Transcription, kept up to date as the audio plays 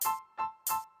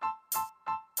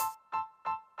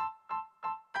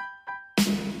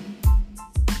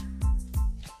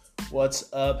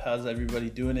What's up? How's everybody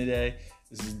doing today?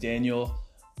 This is Daniel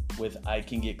with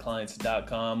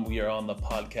ICanGetClients.com. We are on the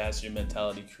podcast, Your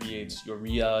Mentality Creates Your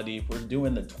Reality. We're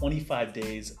doing the 25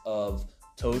 days of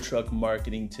tow truck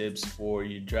marketing tips for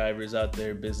you drivers out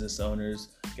there, business owners,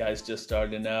 guys just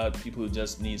starting out, people who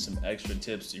just need some extra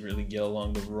tips to really get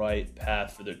along the right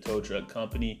path for their tow truck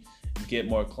company, get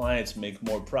more clients, make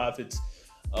more profits.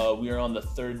 We are on the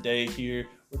third day here.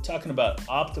 We're talking about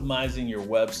optimizing your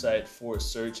website for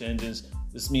search engines.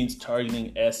 This means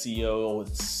targeting SEO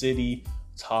with city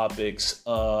topics.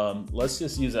 Let's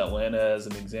just use Atlanta as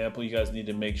an example. You guys need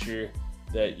to make sure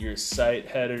that your site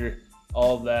header,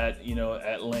 all that,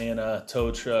 Atlanta,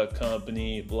 tow truck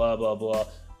company, blah, blah, blah.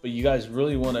 But you guys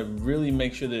really want to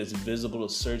make sure that it's visible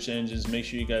to search engines. Make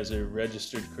sure you guys are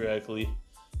registered correctly.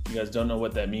 If you guys don't know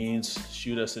what that means,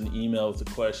 shoot us an email with a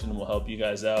question and we'll help you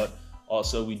guys out.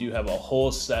 Also, we do have a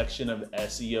whole section of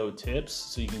SEO tips,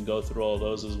 so you can go through all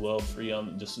those as well, free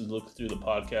on just look through the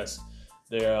podcast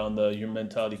there on the Your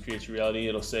Mentality Creates Reality.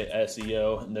 It'll say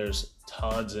SEO, and there's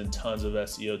tons and tons of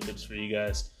SEO tips for you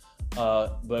guys.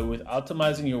 But with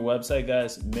optimizing your website,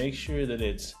 guys, make sure that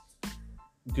it's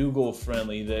Google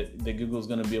friendly, that Google's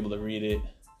going to be able to read it,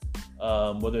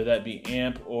 whether that be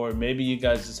AMP or maybe you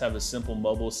guys just have a simple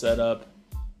mobile setup.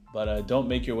 But don't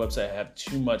make your website have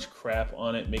too much crap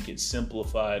on it. Make it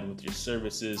simplified with your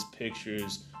services,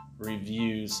 pictures,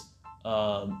 reviews,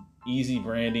 easy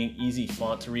branding, easy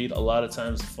font to read. A lot of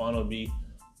times the font will be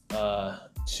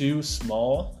too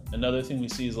small. Another thing we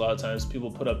see is a lot of times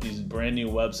people put up these brand new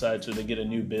websites or they get a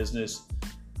new business.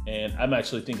 And I'm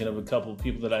actually thinking of a couple of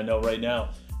people that I know right now.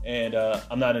 And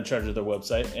I'm not in charge of their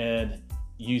website. And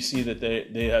you see that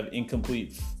they have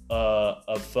incomplete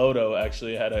a photo.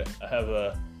 Actually, I have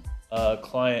a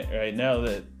client right now,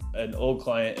 that an old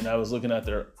client, and I was looking at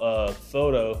their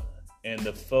photo, and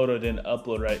the photo didn't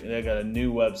upload right. And they got a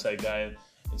new website guy,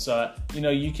 and so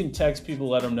you can text people,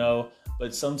 let them know,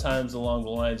 but sometimes along the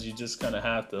lines you just kind of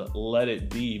have to let it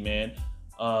be, man.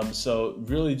 So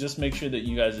really just make sure that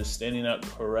you guys are standing out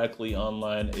correctly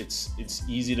online. It's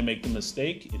easy to make the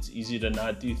mistake. It's easy to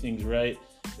not do things right.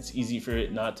 It's easy for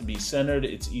it not to be centered.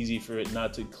 It's easy for it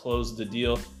not to close the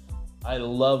deal. I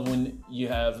love when we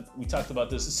talked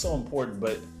about this, it's so important,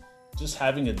 but just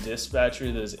having a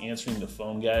dispatcher that is answering the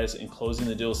phone, guys, and closing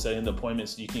the deal, setting the appointment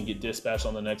so you can get dispatched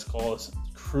on the next call is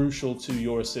crucial to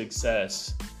your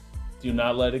success. Do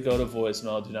not let it go to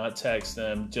voicemail. Do not text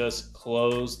them. Just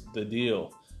close the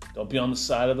deal. Don't be on the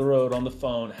side of the road on the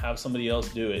phone. Have somebody else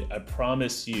do it. I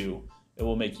promise you it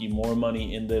will make you more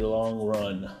money in the long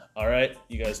run. All right?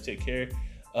 You guys take care.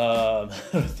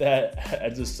 With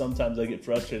that, sometimes I get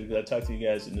frustrated because I talk to you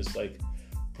guys and it's like,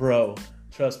 bro,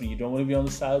 trust me, you don't want to be on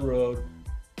the side of the road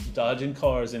dodging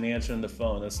cars and answering the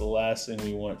phone. That's the last thing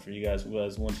we want for you guys. We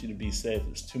guys want you to be safe.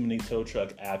 There's too many tow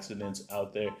truck accidents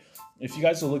out there. If you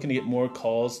guys are looking to get more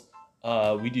calls,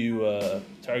 we do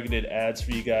targeted ads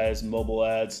for you guys, mobile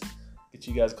ads. Get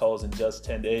you guys calls in just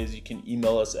 10 days. You can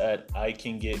email us at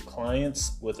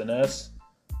ICanGetClients with an S,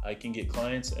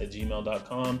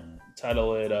 ICanGetClients@gmail.com.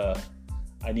 Title it,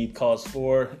 I need calls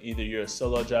for. Either you're a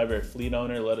solo driver or fleet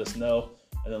owner, let us know.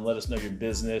 And then let us know your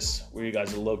business, where you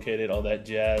guys are located, all that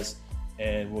jazz.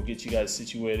 And we'll get you guys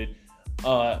situated.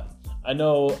 I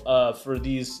know for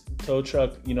these tow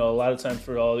truck, a lot of time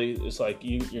for all these, it's like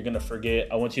you're going to forget.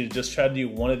 I want you to just try to do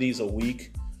one of these a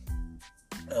week.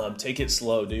 Take it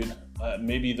slow, dude.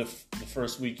 Maybe the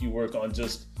first week you work on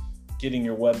just getting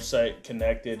your website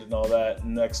connected and all that.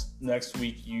 Next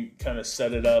week you kind of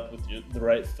set it up with the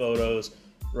right photos,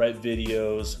 right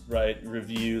videos, right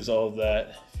reviews, all of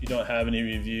that. If you don't have any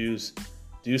reviews,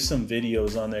 do some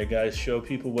videos on there, guys. Show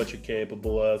people what you're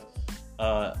capable of.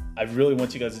 I really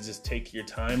want you guys to just take your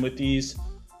time with these.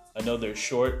 I know they're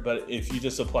short, but if you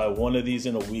just apply one of these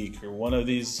in a week or one of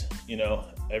these,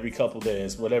 every couple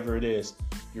days, whatever it is,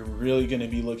 you're really going to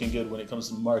be looking good when it comes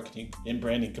to marketing and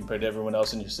branding compared to everyone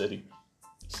else in your city.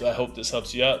 So I hope this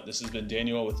helps you out. This has been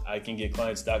Daniel with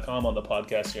ICanGetClients.com on the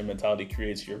podcast, Your Mentality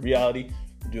Creates Your Reality.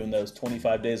 We're doing those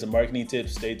 25 days of marketing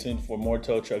tips. Stay tuned for more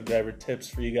tow truck driver tips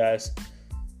for you guys.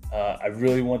 I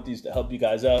really want these to help you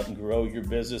guys out and grow your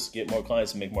business, get more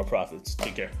clients, and make more profits.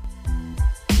 Take care.